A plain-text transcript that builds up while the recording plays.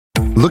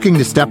Looking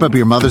to step up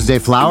your Mother's Day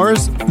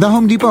flowers? The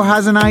Home Depot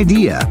has an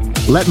idea.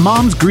 Let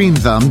Mom's Green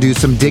Thumb do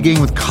some digging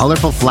with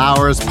colorful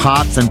flowers,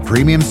 pots, and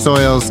premium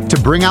soils to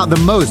bring out the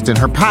most in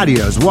her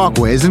patios,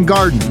 walkways, and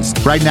gardens.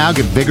 Right now,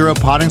 get Vigoro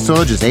potting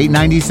soil just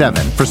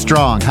 $8.97 for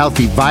strong,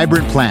 healthy,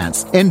 vibrant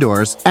plants,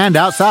 indoors and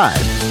outside.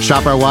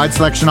 Shop our wide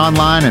selection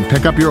online and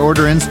pick up your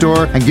order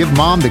in-store and give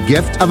Mom the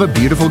gift of a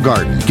beautiful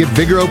garden. Get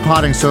Vigoro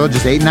potting soil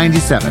just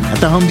 $8.97 at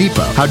the Home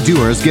Depot. How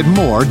doers get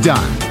more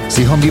done.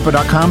 See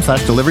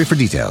homedepot.com/delivery for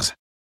details.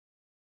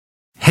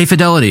 Hey,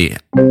 Fidelity.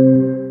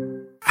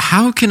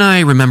 How can I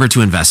remember to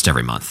invest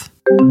every month?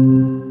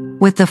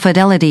 With the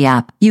Fidelity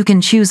app, you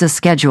can choose a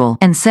schedule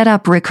and set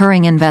up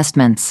recurring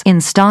investments in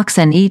stocks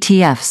and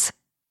ETFs.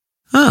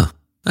 Oh,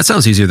 that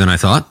sounds easier than I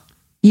thought.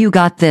 You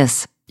got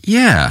this.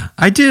 Yeah,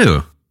 I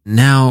do.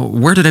 Now,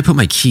 where did I put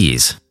my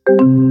keys?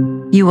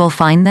 You will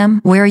find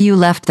them where you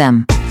left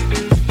them.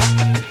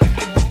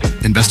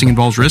 Investing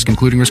involves risk,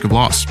 including risk of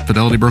loss.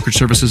 Fidelity Brokerage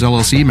Services,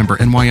 LLC, member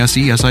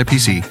NYSE,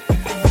 SIPC.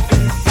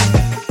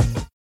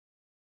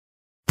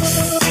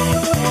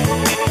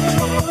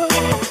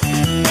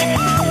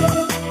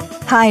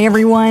 Hi,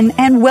 everyone,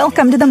 and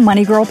welcome to the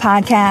Money Girl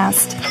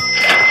Podcast.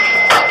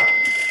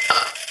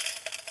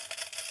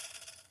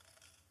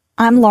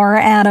 I'm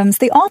Laura Adams,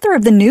 the author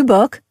of the new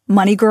book,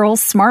 Money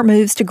Girl's Smart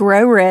Moves to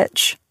Grow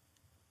Rich.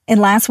 In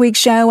last week's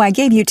show, I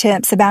gave you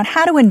tips about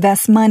how to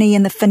invest money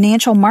in the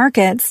financial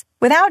markets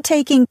without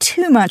taking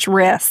too much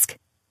risk.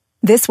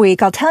 This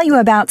week, I'll tell you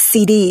about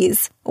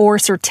CDs, or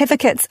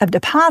certificates of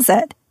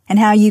deposit, and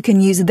how you can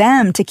use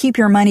them to keep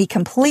your money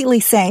completely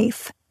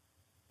safe.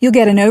 You'll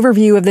get an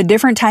overview of the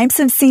different types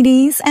of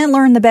CDs and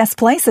learn the best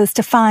places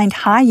to find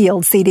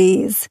high-yield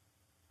CDs.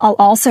 I'll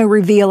also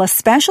reveal a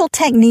special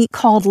technique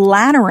called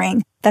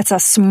laddering that's a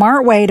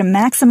smart way to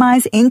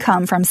maximize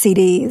income from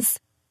CDs.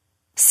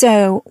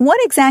 So, what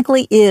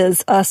exactly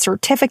is a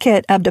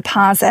certificate of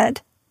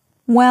deposit?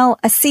 Well,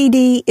 a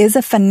CD is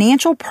a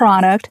financial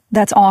product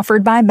that's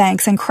offered by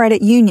banks and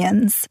credit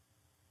unions.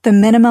 The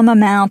minimum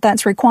amount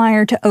that's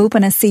required to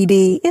open a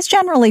CD is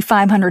generally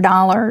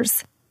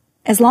 $500.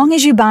 As long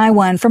as you buy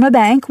one from a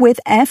bank with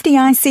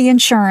FDIC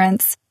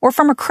insurance or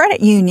from a credit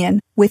union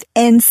with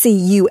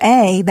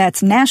NCUA,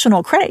 that's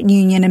National Credit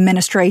Union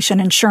Administration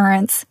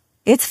insurance,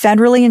 it's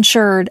federally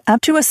insured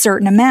up to a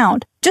certain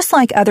amount, just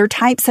like other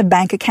types of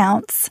bank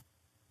accounts.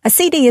 A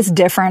CD is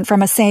different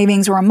from a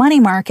savings or a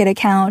money market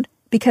account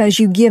because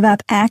you give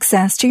up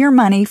access to your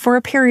money for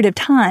a period of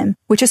time,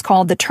 which is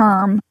called the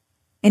term.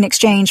 In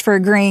exchange for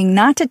agreeing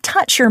not to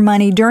touch your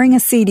money during a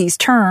CD's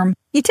term,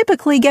 you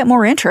typically get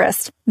more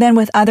interest than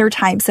with other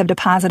types of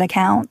deposit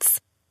accounts.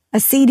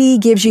 A CD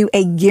gives you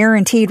a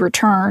guaranteed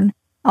return,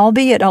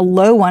 albeit a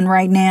low one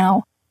right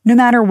now, no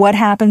matter what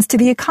happens to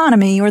the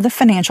economy or the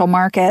financial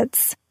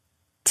markets.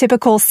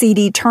 Typical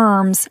CD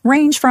terms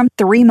range from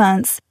 3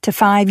 months to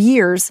 5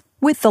 years,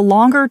 with the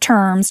longer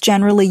terms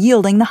generally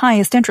yielding the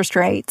highest interest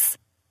rates.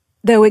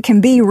 Though it can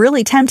be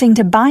really tempting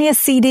to buy a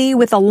CD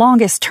with the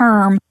longest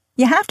term,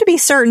 you have to be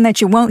certain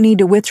that you won't need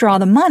to withdraw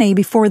the money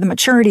before the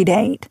maturity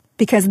date,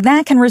 because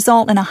that can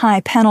result in a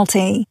high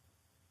penalty.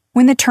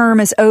 When the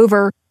term is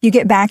over, you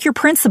get back your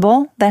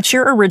principal, that's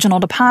your original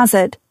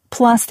deposit,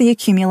 plus the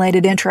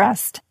accumulated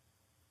interest.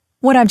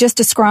 What I've just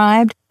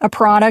described, a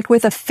product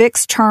with a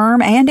fixed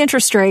term and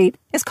interest rate,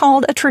 is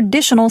called a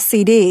traditional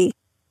CD.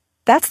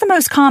 That's the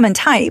most common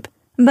type,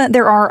 but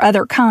there are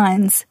other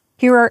kinds.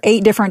 Here are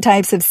 8 different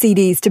types of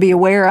CDs to be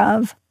aware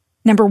of.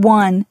 Number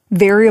 1,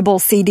 variable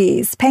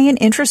CDs pay an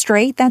interest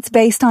rate that's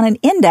based on an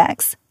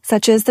index,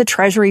 such as the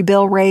Treasury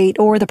bill rate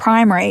or the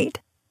prime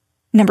rate.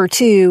 Number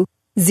 2,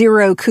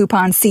 zero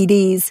coupon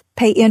CDs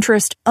pay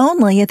interest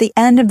only at the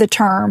end of the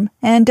term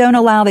and don't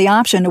allow the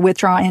option to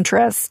withdraw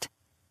interest.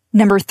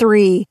 Number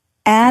 3,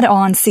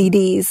 add-on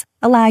CDs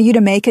allow you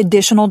to make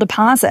additional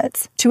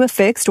deposits to a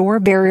fixed or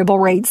variable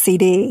rate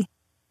CD.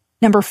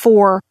 Number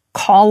 4,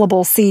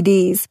 callable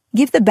CDs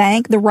give the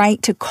bank the right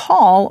to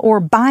call or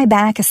buy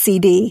back a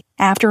CD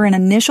after an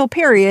initial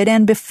period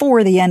and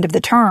before the end of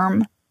the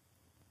term.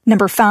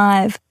 Number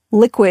 5,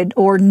 liquid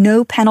or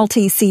no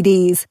penalty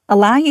CDs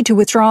allow you to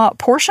withdraw a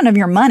portion of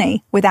your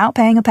money without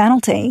paying a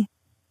penalty.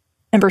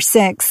 Number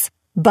 6,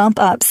 bump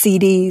up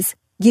CDs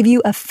give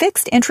you a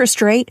fixed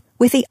interest rate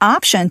with the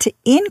option to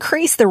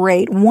increase the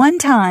rate one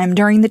time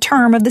during the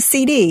term of the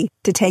CD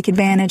to take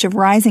advantage of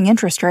rising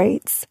interest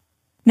rates.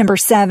 Number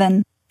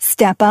 7,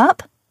 step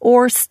up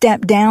or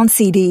step down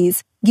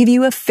CDs give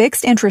you a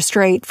fixed interest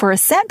rate for a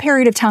set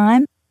period of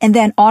time and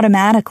then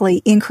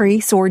automatically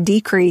increase or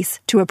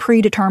decrease to a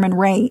predetermined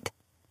rate.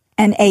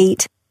 And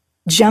 8,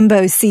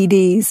 jumbo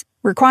CDs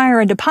require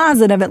a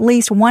deposit of at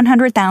least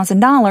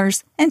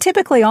 $100,000 and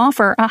typically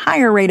offer a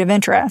higher rate of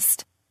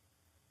interest.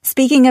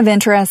 Speaking of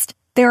interest,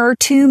 there are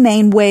 2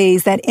 main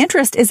ways that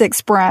interest is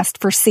expressed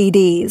for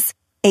CDs,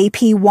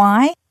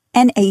 APY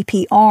and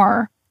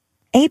APR.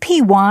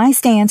 APY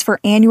stands for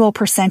annual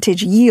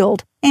percentage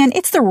yield, and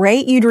it's the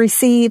rate you'd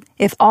receive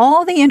if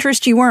all the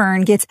interest you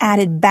earn gets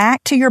added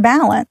back to your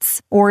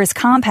balance or is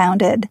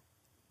compounded.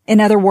 In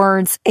other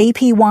words,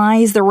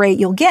 APY is the rate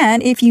you'll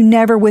get if you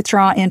never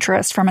withdraw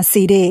interest from a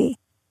CD.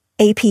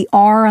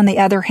 APR, on the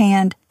other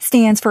hand,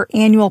 stands for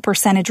annual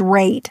percentage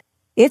rate.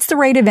 It's the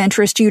rate of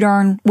interest you'd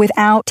earn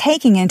without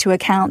taking into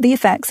account the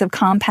effects of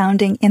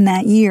compounding in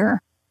that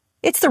year.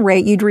 It's the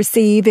rate you'd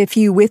receive if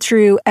you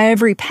withdrew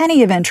every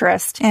penny of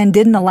interest and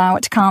didn't allow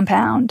it to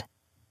compound.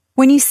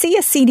 When you see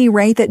a CD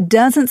rate that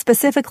doesn't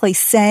specifically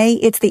say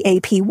it's the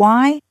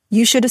APY,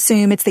 you should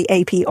assume it's the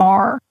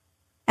APR.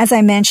 As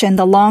I mentioned,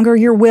 the longer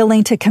you're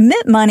willing to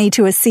commit money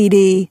to a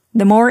CD,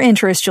 the more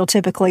interest you'll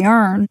typically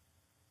earn.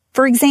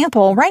 For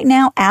example, right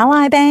now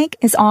Ally Bank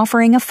is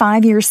offering a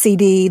 5-year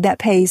CD that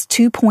pays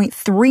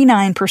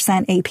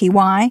 2.39%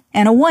 APY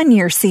and a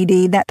 1-year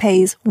CD that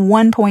pays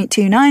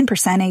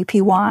 1.29%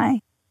 APY.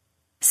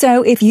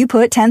 So if you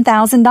put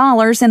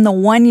 $10,000 in the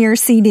 1-year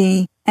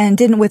CD and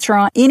didn't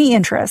withdraw any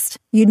interest,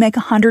 you'd make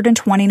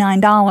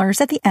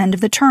 $129 at the end of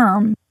the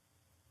term.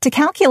 To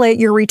calculate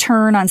your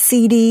return on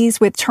CDs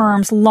with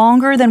terms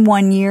longer than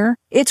 1 year,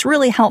 it's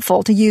really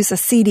helpful to use a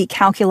CD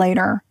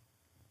calculator.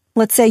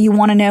 Let's say you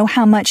want to know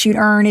how much you'd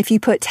earn if you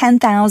put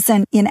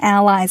 $10,000 in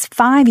Ally's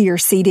 5-year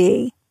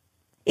CD.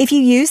 If you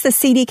use the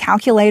CD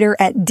calculator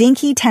at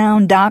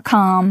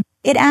dinkytown.com,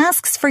 it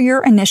asks for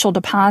your initial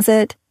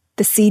deposit,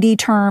 the CD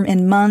term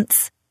in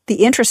months,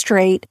 the interest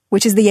rate,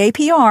 which is the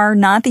APR,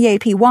 not the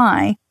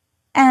APY,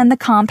 and the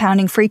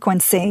compounding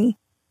frequency.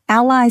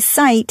 Ally's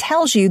site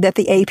tells you that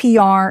the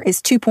APR is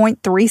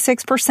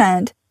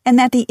 2.36% and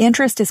that the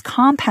interest is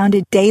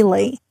compounded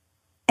daily.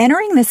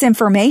 Entering this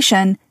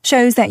information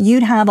shows that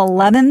you'd have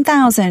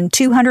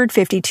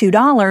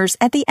 $11,252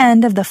 at the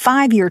end of the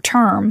 5-year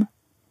term.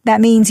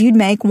 That means you'd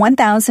make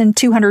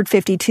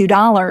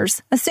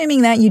 $1,252,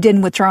 assuming that you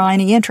didn't withdraw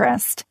any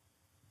interest.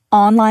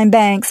 Online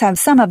banks have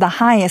some of the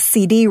highest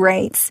CD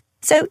rates,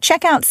 so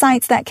check out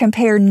sites that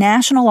compare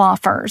national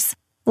offers,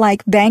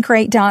 like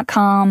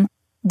Bankrate.com,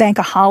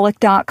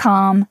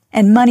 Bankaholic.com,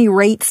 and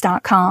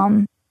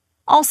MoneyRates.com.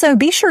 Also,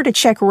 be sure to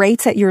check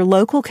rates at your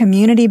local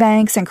community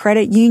banks and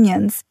credit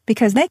unions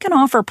because they can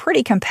offer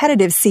pretty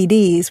competitive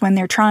CDs when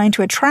they're trying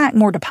to attract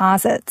more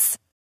deposits.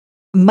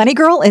 Money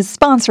Girl is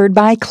sponsored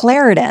by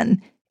Claritin.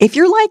 If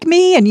you're like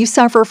me and you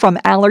suffer from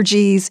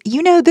allergies,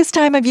 you know this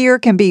time of year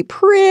can be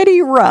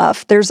pretty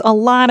rough. There's a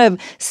lot of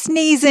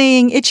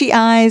sneezing, itchy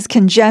eyes,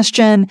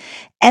 congestion,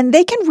 and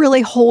they can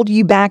really hold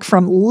you back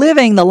from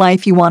living the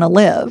life you want to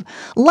live.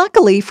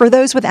 Luckily, for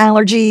those with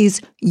allergies,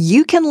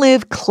 you can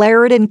live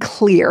Claritin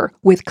Clear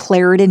with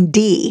Claritin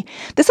D.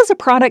 This is a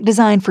product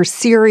designed for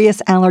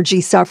serious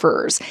allergy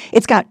sufferers.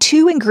 It's got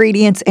 2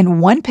 ingredients in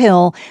 1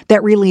 pill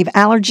that relieve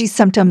allergy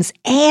symptoms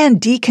and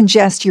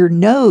decongest your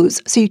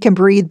nose so you can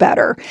breathe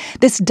better.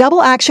 This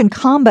double action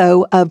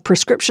combo of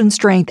prescription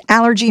strength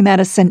allergy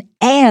medicine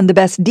and the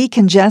best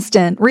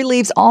decongestant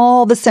relieves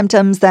all the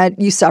symptoms that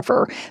you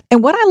suffer.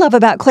 And what I love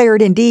about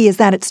Claritin D is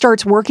that it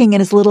starts working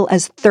in as little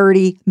as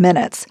 30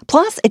 minutes.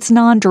 Plus, it's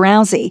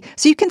non-drowsy,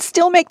 so you can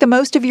still make the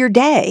most of your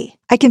day.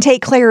 I can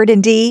take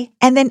Claritin D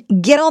and then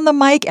get on the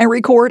mic and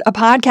record a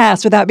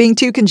podcast without being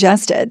too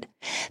congested.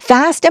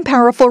 Fast and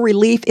powerful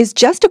relief is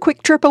just a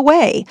quick trip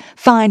away.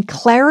 Find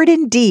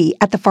Claritin D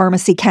at the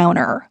pharmacy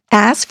counter.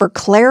 Ask for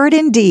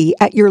Claritin D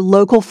at your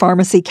local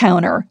pharmacy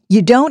counter.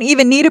 You don't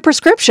even need a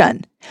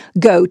prescription.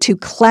 Go to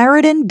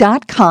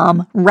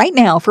Claritin.com right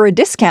now for a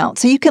discount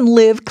so you can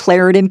live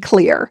Claritin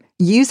Clear.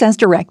 Use as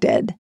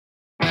directed.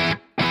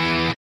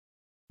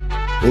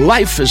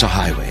 Life is a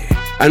highway,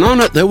 and on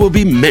it there will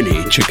be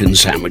many chicken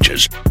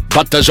sandwiches.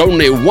 But there's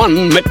only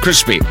one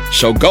McCrispy.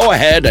 So go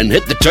ahead and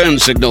hit the turn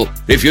signal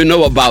if you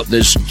know about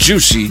this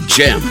juicy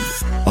gem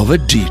of a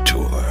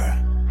detour.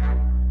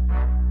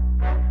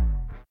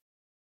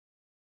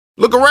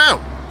 Look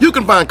around. You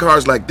can find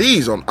cars like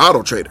these on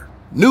AutoTrader.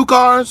 New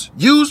cars,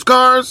 used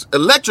cars,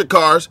 electric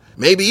cars,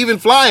 maybe even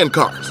flying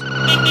cars.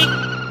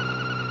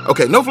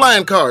 Okay, no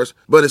flying cars,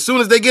 but as soon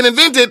as they get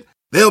invented,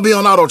 they'll be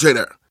on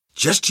AutoTrader.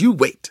 Just you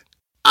wait.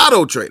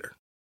 AutoTrader.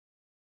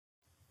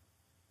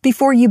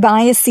 Before you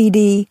buy a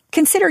CD,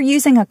 consider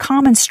using a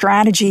common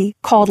strategy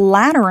called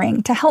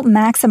laddering to help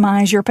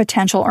maximize your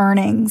potential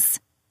earnings.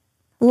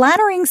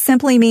 Laddering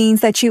simply means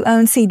that you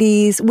own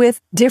CDs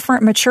with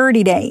different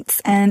maturity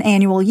dates and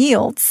annual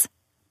yields.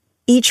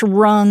 Each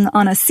rung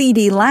on a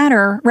CD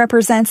ladder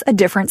represents a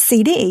different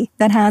CD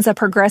that has a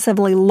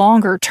progressively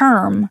longer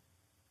term.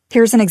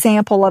 Here's an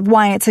example of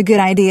why it's a good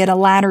idea to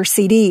ladder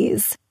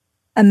CDs.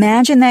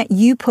 Imagine that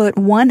you put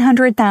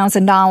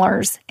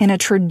 $100,000 in a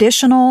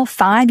traditional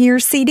 5-year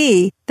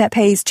CD that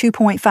pays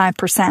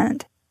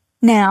 2.5%.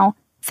 Now,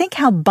 think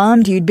how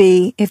bummed you'd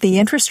be if the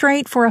interest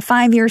rate for a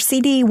 5-year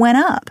CD went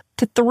up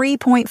to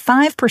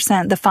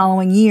 3.5% the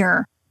following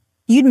year.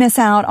 You'd miss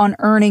out on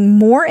earning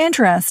more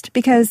interest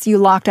because you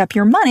locked up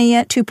your money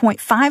at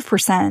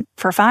 2.5%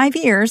 for 5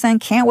 years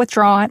and can't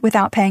withdraw it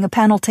without paying a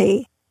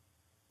penalty.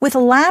 With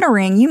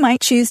laddering, you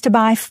might choose to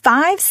buy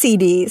 5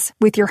 CDs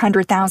with your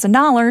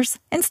 $100,000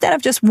 instead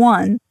of just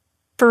 1.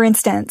 For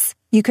instance,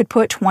 You could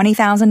put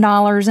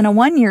 $20,000 in a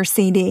 1-year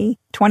CD,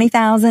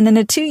 $20,000 in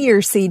a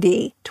 2-year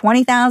CD,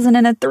 $20,000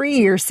 in a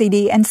 3-year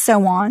CD, and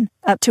so on,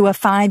 up to a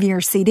 5-year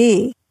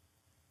CD.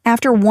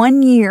 After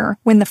 1 year,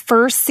 when the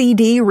first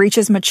CD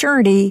reaches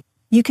maturity,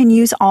 you can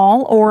use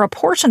all or a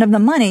portion of the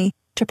money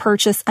to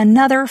purchase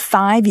another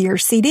 5-year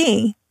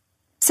CD.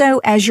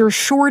 So as your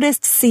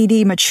shortest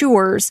CD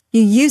matures,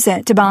 you use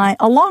it to buy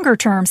a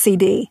longer-term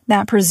CD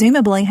that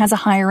presumably has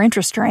a higher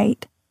interest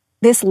rate.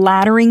 This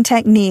laddering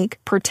technique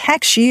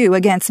protects you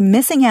against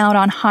missing out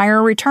on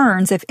higher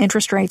returns if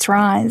interest rates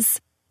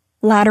rise.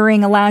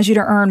 Laddering allows you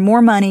to earn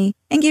more money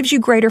and gives you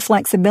greater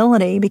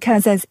flexibility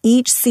because as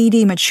each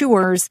CD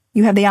matures,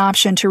 you have the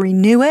option to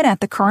renew it at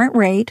the current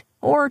rate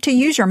or to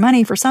use your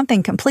money for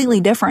something completely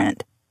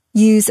different.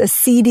 Use a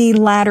CD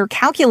ladder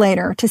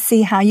calculator to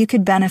see how you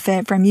could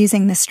benefit from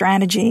using this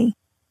strategy.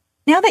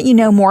 Now that you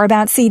know more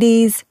about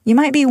CDs, you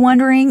might be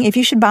wondering if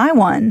you should buy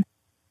one.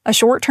 A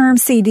short-term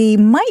CD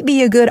might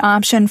be a good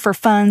option for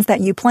funds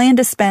that you plan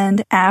to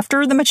spend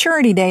after the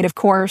maturity date, of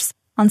course,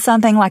 on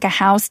something like a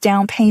house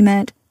down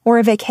payment or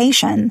a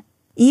vacation,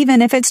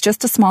 even if it's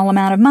just a small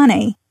amount of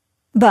money.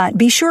 But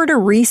be sure to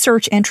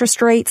research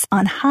interest rates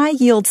on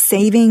high-yield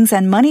savings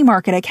and money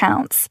market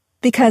accounts,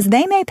 because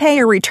they may pay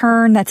a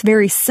return that's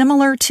very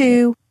similar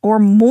to or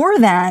more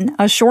than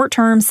a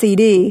short-term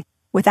CD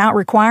without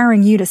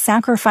requiring you to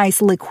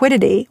sacrifice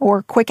liquidity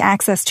or quick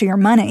access to your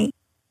money.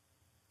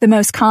 The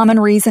most common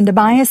reason to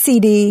buy a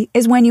CD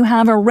is when you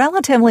have a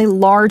relatively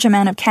large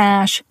amount of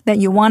cash that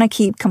you want to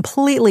keep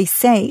completely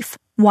safe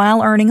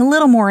while earning a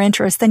little more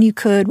interest than you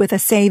could with a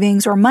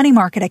savings or money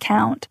market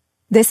account.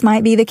 This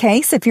might be the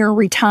case if you're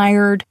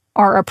retired,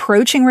 are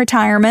approaching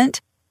retirement,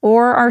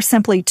 or are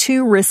simply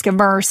too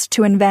risk-averse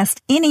to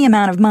invest any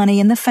amount of money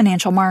in the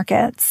financial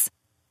markets.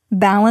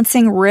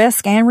 Balancing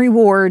risk and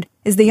reward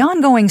is the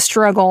ongoing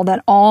struggle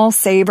that all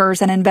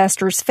savers and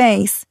investors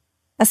face,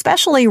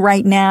 especially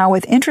right now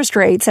with interest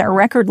rates at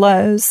record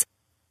lows.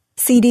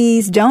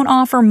 CDs don't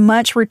offer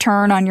much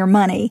return on your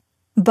money,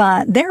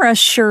 but they're a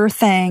sure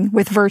thing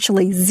with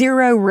virtually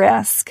zero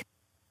risk.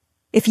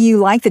 If you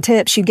like the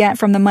tips you get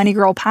from the Money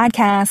Girl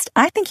podcast,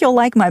 I think you'll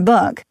like my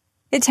book.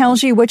 It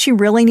tells you what you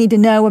really need to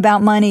know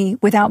about money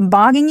without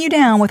bogging you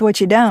down with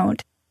what you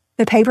don't.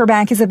 The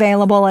paperback is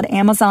available at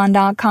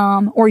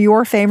Amazon.com or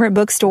your favorite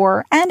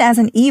bookstore and as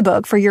an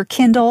ebook for your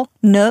Kindle,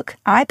 Nook,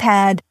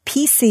 iPad,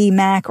 PC,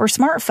 Mac, or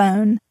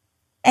smartphone.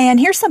 And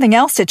here's something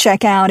else to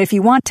check out if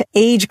you want to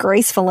age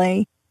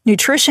gracefully.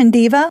 Nutrition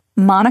diva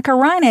Monica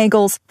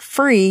Reinagle's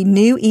free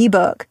new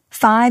ebook,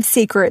 5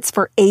 Secrets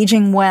for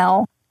Aging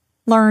Well.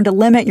 Learn to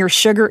limit your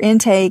sugar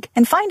intake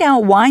and find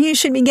out why you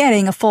should be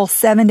getting a full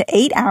 7 to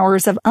 8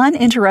 hours of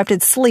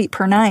uninterrupted sleep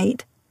per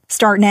night.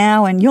 Start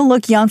now and you'll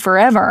look young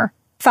forever.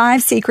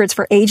 5 Secrets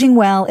for Aging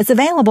Well is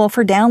available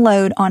for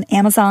download on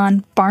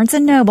Amazon, Barnes &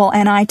 Noble,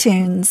 and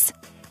iTunes.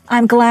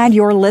 I'm glad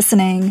you're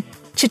listening.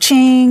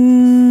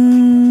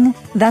 Cha-ching!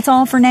 That's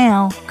all for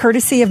now,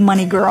 courtesy of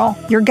Money Girl,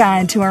 your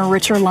guide to a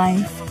richer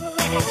life.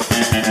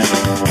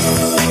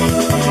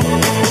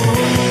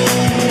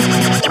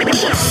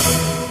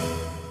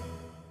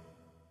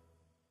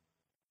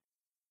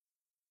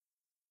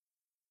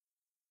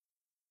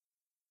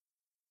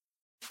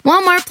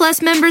 Walmart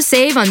Plus members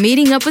save on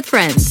meeting up with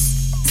friends.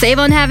 Save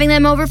on having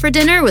them over for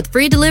dinner with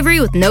free delivery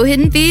with no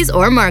hidden fees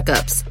or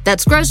markups.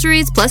 That's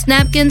groceries, plus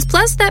napkins,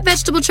 plus that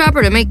vegetable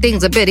chopper to make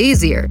things a bit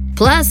easier.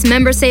 Plus,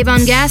 members save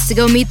on gas to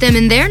go meet them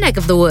in their neck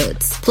of the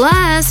woods.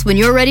 Plus, when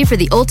you're ready for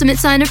the ultimate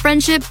sign of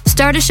friendship,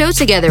 start a show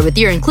together with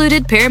your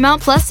included Paramount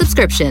Plus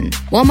subscription.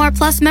 Walmart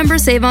Plus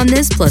members save on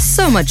this plus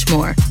so much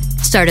more.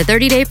 Start a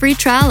 30-day free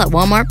trial at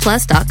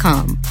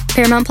walmartplus.com.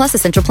 Paramount Plus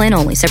Essential Plan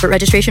only. Separate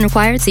registration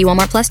required. See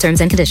Walmart Plus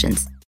terms and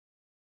conditions.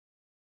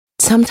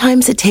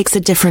 Sometimes it takes a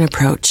different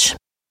approach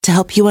to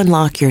help you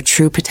unlock your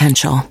true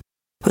potential.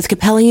 With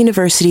Capella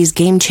University's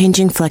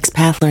game-changing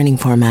FlexPath learning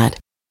format,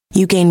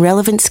 you gain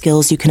relevant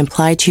skills you can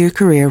apply to your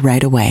career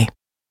right away.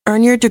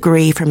 Earn your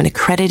degree from an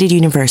accredited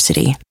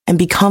university and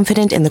be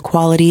confident in the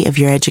quality of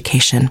your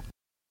education.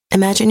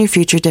 Imagine your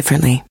future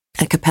differently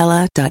at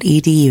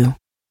capella.edu.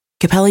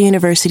 Capella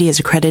University is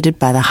accredited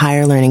by the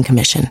Higher Learning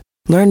Commission.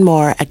 Learn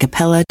more at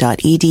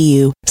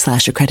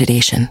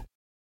capella.edu/accreditation.